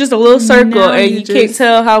 It's just a little circle and you can't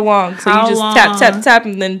tell how long. So you just tap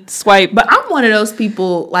and then swipe. But I'm one of those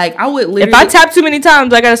people, like, I would literally, if I tap too many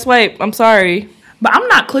times, I gotta swipe. I'm sorry. But I'm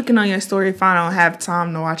not clicking on your story if I don't have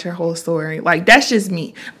time to watch your whole story. Like, that's just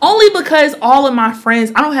me. Only because all of my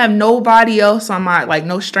friends, I don't have nobody else on my, like,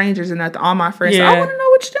 no strangers or nothing. All my friends. Yeah. So I want to know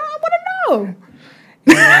what you're doing. I want to know.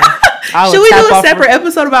 Yeah. Should we do a separate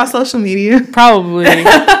episode about social media? Probably,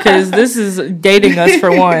 because this is dating us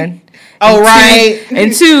for one. Oh, and right.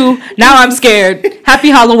 And two, now I'm scared. Happy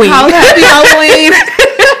Halloween. Happy Halloween.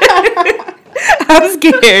 I'm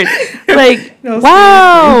scared. Like,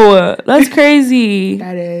 wow. That's crazy.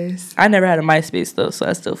 That is. I never had a MySpace, though, so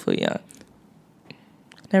I still feel young.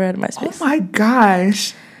 Never had a MySpace. Oh, my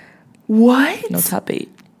gosh. What? No top 8.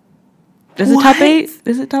 Is it top 8?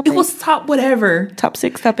 Is it top 8? It was top whatever. Top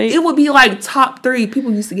 6, top 8? It would be like top 3.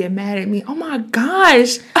 People used to get mad at me. Oh my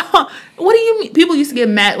gosh. What do you mean? People used to get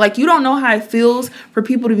mad. Like, you don't know how it feels for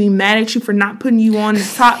people to be mad at you for not putting you on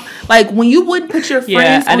the top. Like, when you wouldn't put your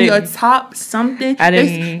friends on your top something.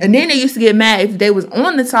 And then they used to get mad if they was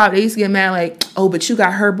on the top. They used to get mad like, oh, but you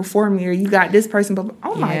got her before me or you got this person. But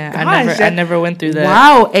oh my gosh. I never went through that.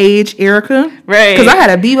 Wow, age, Erica. Right. Because I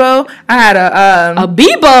had a Bebo. I had a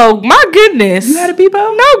Bebo. My goodness. You had a Bebo?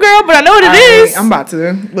 No, girl, but I know what it is. I'm about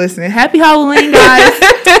to listen. Happy Halloween, guys.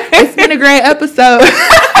 It's been a great episode.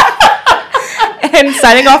 And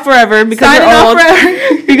signing off forever because we're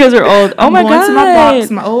old. Because we're old. Oh my god.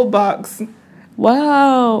 To my old box.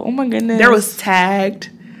 Wow. Oh my goodness. There was tagged.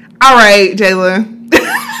 All right, Jayla.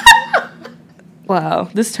 Wow.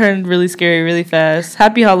 This turned really scary really fast.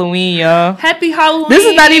 Happy Halloween, y'all. Happy Halloween. This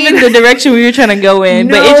is not even the direction we were trying to go in,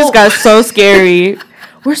 but it just got so scary.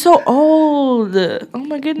 We're so old. Oh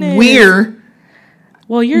my goodness. Weird.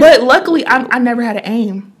 Well, But luckily, I never had an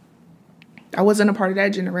AIM. I wasn't a part of that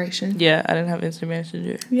generation. Yeah, I didn't have instant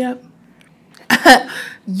messenger. Yep.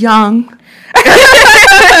 Young.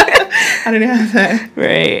 I didn't have that.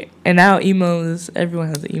 Right. And now emails, everyone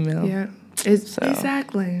has an email. Yeah.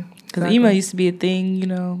 Exactly. Because email used to be a thing, you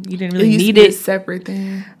know. You didn't really need it. A separate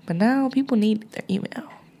thing. But now people need their email.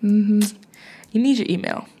 Mm-hmm. You need your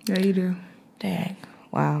email. Yeah, you do. Dang.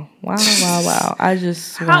 Wow. I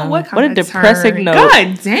just... What a depressing note.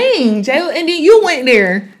 God dang, Jayla. And then you went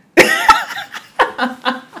there.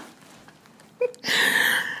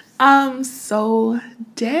 I'm so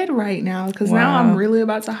dead right now because now I'm really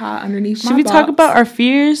about to hide underneath my Should we box. talk about our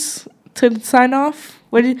fears to sign off?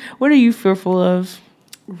 What are you fearful of?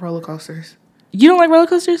 Roller coasters. You don't like roller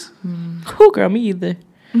coasters? Cool, girl. Me either.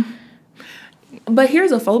 But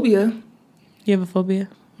here's a phobia. You have a phobia?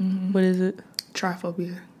 Mm-hmm. What is it?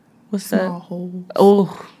 Tryphobia. What's Small that? holes.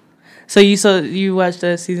 Oh. So you watched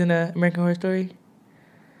a season of American Horror Story?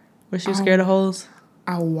 Where she was scared of holes?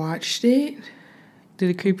 I watched it. Did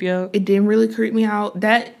it creep you out? It didn't really creep me out.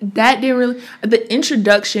 That didn't really... The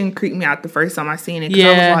introduction creeped me out the first time I seen it.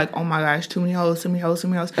 Because I was like, oh my gosh, too many holes.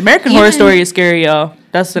 American Horror Story is scary, y'all.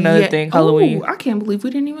 That's another thing. Halloween. Oh, I can't believe we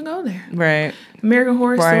didn't even go there. Right. American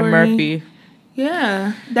Horror Story. Brian Murphy.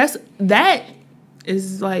 Yeah. That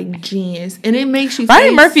is like genius. And it makes you...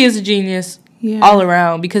 Brian Murphy is a genius. Yeah. All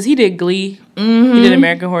around, because he did Glee, he did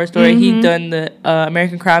American Horror Story, he done the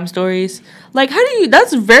American Crime Stories. Like,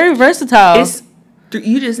 that's very versatile.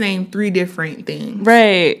 You just named 3 different things,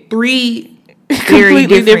 right? 3 very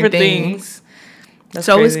different things.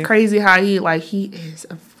 So crazy. It's crazy how he is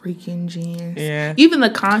a freaking genius. Yeah. Even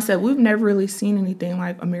the concept, we've never really seen anything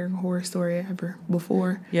like American Horror Story ever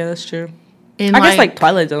before. Yeah, that's true. And I guess like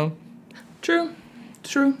Twilight Zone. True.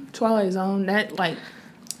 Twilight Zone. That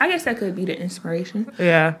I guess that could be the inspiration.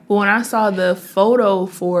 Yeah. But when I saw the photo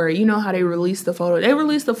for, you know how they released the photo? They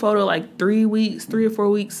released the photo like 3 or 4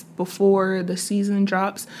 weeks before the season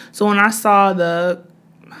drops. So when I saw the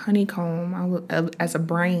honeycomb as a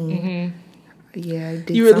brain, yeah, it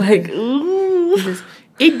did. You were like, ooh.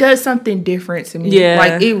 It does something different to me. Yeah.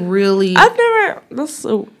 Like, it really...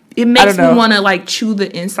 It makes me want to, chew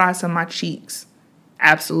the insides of my cheeks.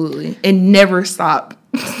 Absolutely. And never stop.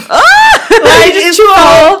 Just chew a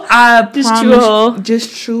hole. I promise.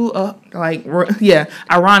 Just chew a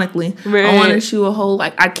ironically, right. I want to chew a hole. I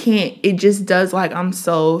can't. It just does. I'm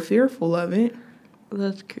so fearful of it.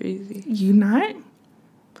 That's crazy. You not?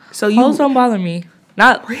 So holes don't bother me.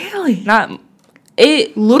 Not really. Not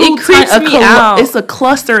it. Little it creeps me out. It's a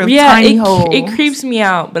cluster of tiny holes. It creeps me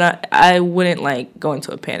out, but I wouldn't like go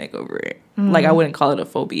into a panic over it. Mm-hmm. Like I wouldn't call it a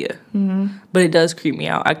phobia. Mm-hmm. But it does creep me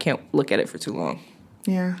out. I can't look at it for too long.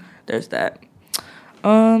 Yeah. There's that.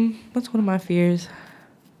 What's one of my fears?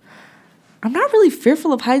 I'm not really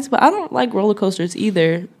fearful of heights, but I don't like roller coasters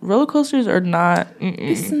either. Roller coasters are not.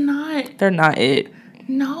 It's not. They're not it.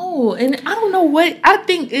 No, and I don't know what. I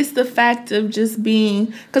think it's the fact of just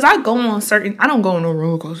being, because I don't go on no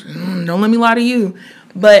roller coaster. Don't let me lie to you.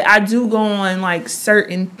 But I do go on like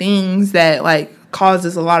certain things that like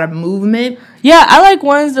causes a lot of movement. Yeah, I like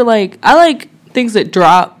ones that I like things that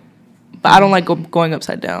drop. But I don't like going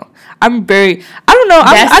upside down. I don't know.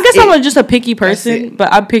 I guess I'm just a picky person,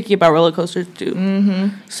 but I'm picky about roller coasters too.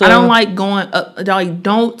 Mm-hmm. So I don't like going up. Like,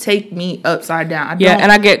 don't take me upside down.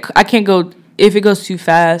 And I can't go if it goes too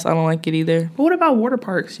fast. I don't like it either. But what about water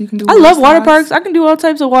parks? You can do. I love water parks. I can do all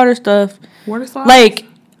types of water stuff. Water slides. Like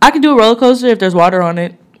I can do a roller coaster if there's water on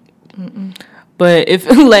it. Mm-mm. But if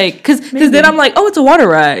because then I'm like, oh, it's a water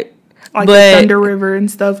ride. Like the Thunder River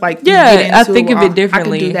and stuff. Like, yeah, I think of it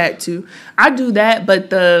differently. I can do that too. I do that, but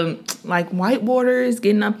the like white water is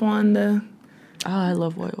getting up on the. Oh, I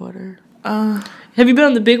love white water. Have you been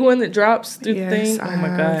on the big one that drops through the thing? Oh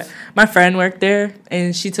my god, my friend worked there,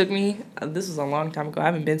 and she took me. This was a long time ago. I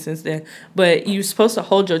haven't been since then. But you're supposed to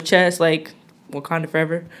hold your chest like Wakanda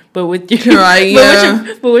forever, but with your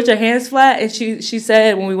but with your hands flat. And she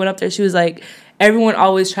said when we went up there, she was like, everyone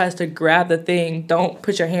always tries to grab the thing. Don't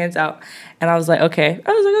put your hands out. And I was like, okay.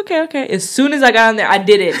 I was like, okay. As soon as I got on there, I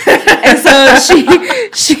did it. And so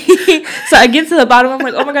so I get to the bottom. I'm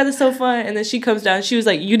like, oh my God, this is so fun. And then she comes down. She was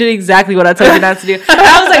like, you did exactly what I told you not to do. And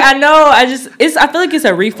I was like, I know. I feel like it's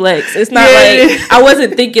a reflex. It's not like, I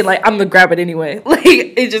wasn't thinking like, I'm going to grab it anyway. Like,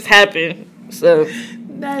 it just happened. So.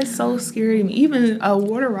 That is so scary to me. Even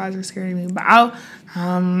water rides are scary to me. But I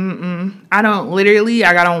don't literally.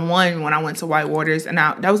 I got on one when I went to White Waters, and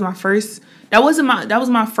that was my first. That was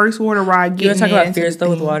my first water ride. You want to talk about fears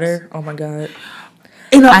though with water? Oh my God!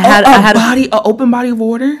 In I had an open body of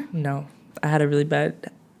water. No, I had a really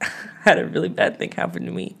bad thing happen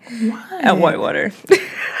to me at Whitewater.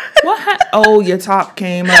 What? Oh, your top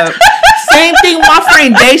came up. Same thing with my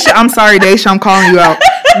friend Daisha. I'm sorry, Daisha. I'm calling you out.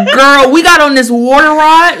 Girl, we got on this water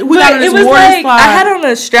ride. It was like, I had on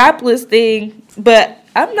a strapless thing, but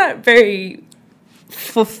I'm not very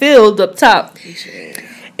fulfilled up top.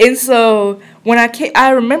 And so when I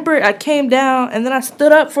remember I came down and then I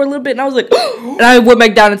stood up for a little bit and I was like, and I went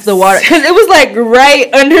back down into the water because it was like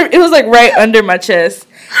right under my chest.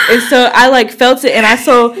 And so I like felt it and I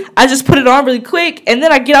just put it on really quick and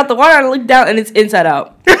then I get out the water and I look down and it's inside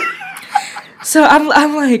out. So I'm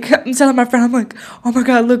telling my friend, I'm like, oh my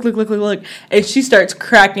God, look. And she starts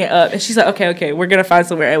cracking it up. And she's like, okay, we're going to find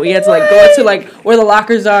somewhere. And we had to like go to like where the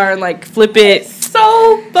lockers are and like flip it.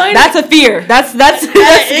 So funny. That's a fear. That's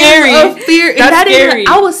scary. Is a fear. That's scary.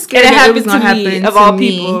 I was scared that it was going to happen of all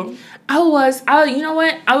people. You know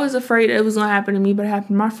what? I was afraid it was going to happen to me, but it happened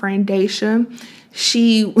to my friend Daisha.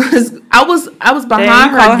 I was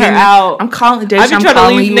behind her. I'm calling Daisha. I'm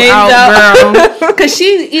calling you out, girl. Because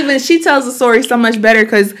she tells the story so much better.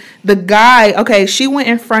 Because the guy, she went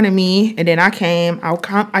in front of me, and then I came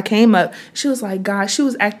up. She was like, guys, she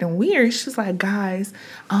was acting weird. She was like, guys,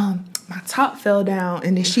 my top fell down,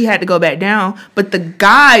 and then she had to go back down. But the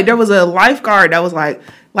guy, there was a lifeguard that was like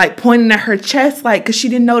pointing at her chest, like, because she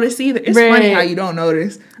didn't notice either. It's funny how you don't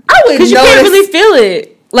notice. I would notice. Because you can't really feel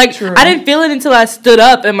it. Like, true. I didn't feel it until I stood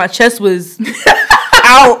up and my chest was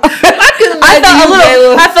out.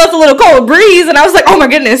 I felt a little cold breeze and I was like, oh my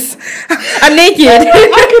goodness, I'm naked. I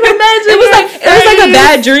can imagine. It was like a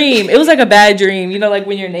bad dream. It was like a bad dream. You know, like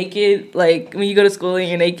when you're naked, like when you go to school and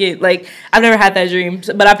you're naked. Like, I've never had that dream,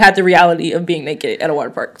 but I've had the reality of being naked at a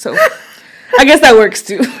water park. So I guess that works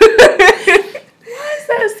too.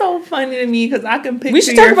 That's so funny to me because I can picture We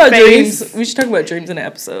should talk about dreams. We should talk about dreams in an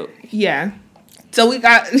episode. Yeah. So we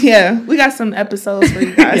got some episodes for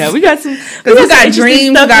you guys. Yeah, we got some. Because we got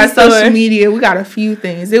dreams, we got social media, we got a few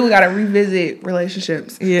things. Then we got to revisit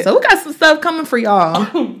relationships. Yeah. So we got some stuff coming for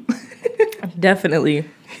y'all. Definitely.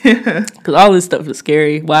 Because all this stuff is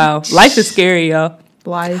scary. Wow. Life is scary, y'all.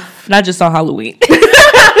 Life. Not just on Halloween.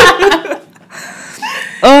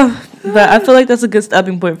 But I feel like that's a good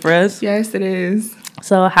stopping point for us. Yes, it is.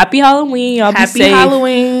 So, happy Halloween. Y'all be safe. Happy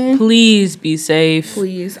Halloween. Please be safe.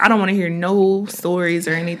 Please. I don't want to hear no stories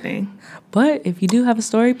or anything. But if you do have a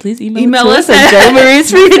story, please email us at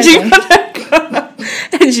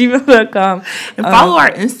jmariesfree@gmail.com. And follow our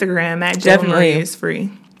Instagram at jmariesfree.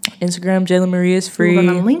 Instagram, Jayla Marie is free. We're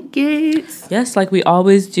gonna link it. Yes, like we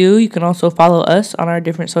always do. You can also follow us on our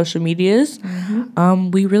different social medias.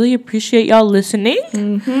 We really appreciate y'all listening.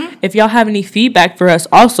 If y'all have any feedback for us,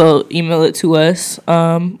 also email it to us.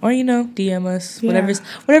 Or DM us. Yeah.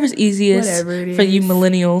 Whatever's easiest Whatever it for you is.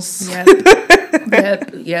 millennials.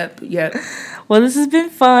 Yep. Well, this has been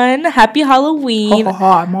fun. Happy Halloween.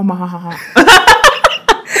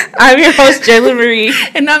 I'm your host, Jayla Marie.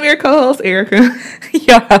 And I'm your co-host, Erica.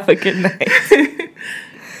 Y'all have a good night.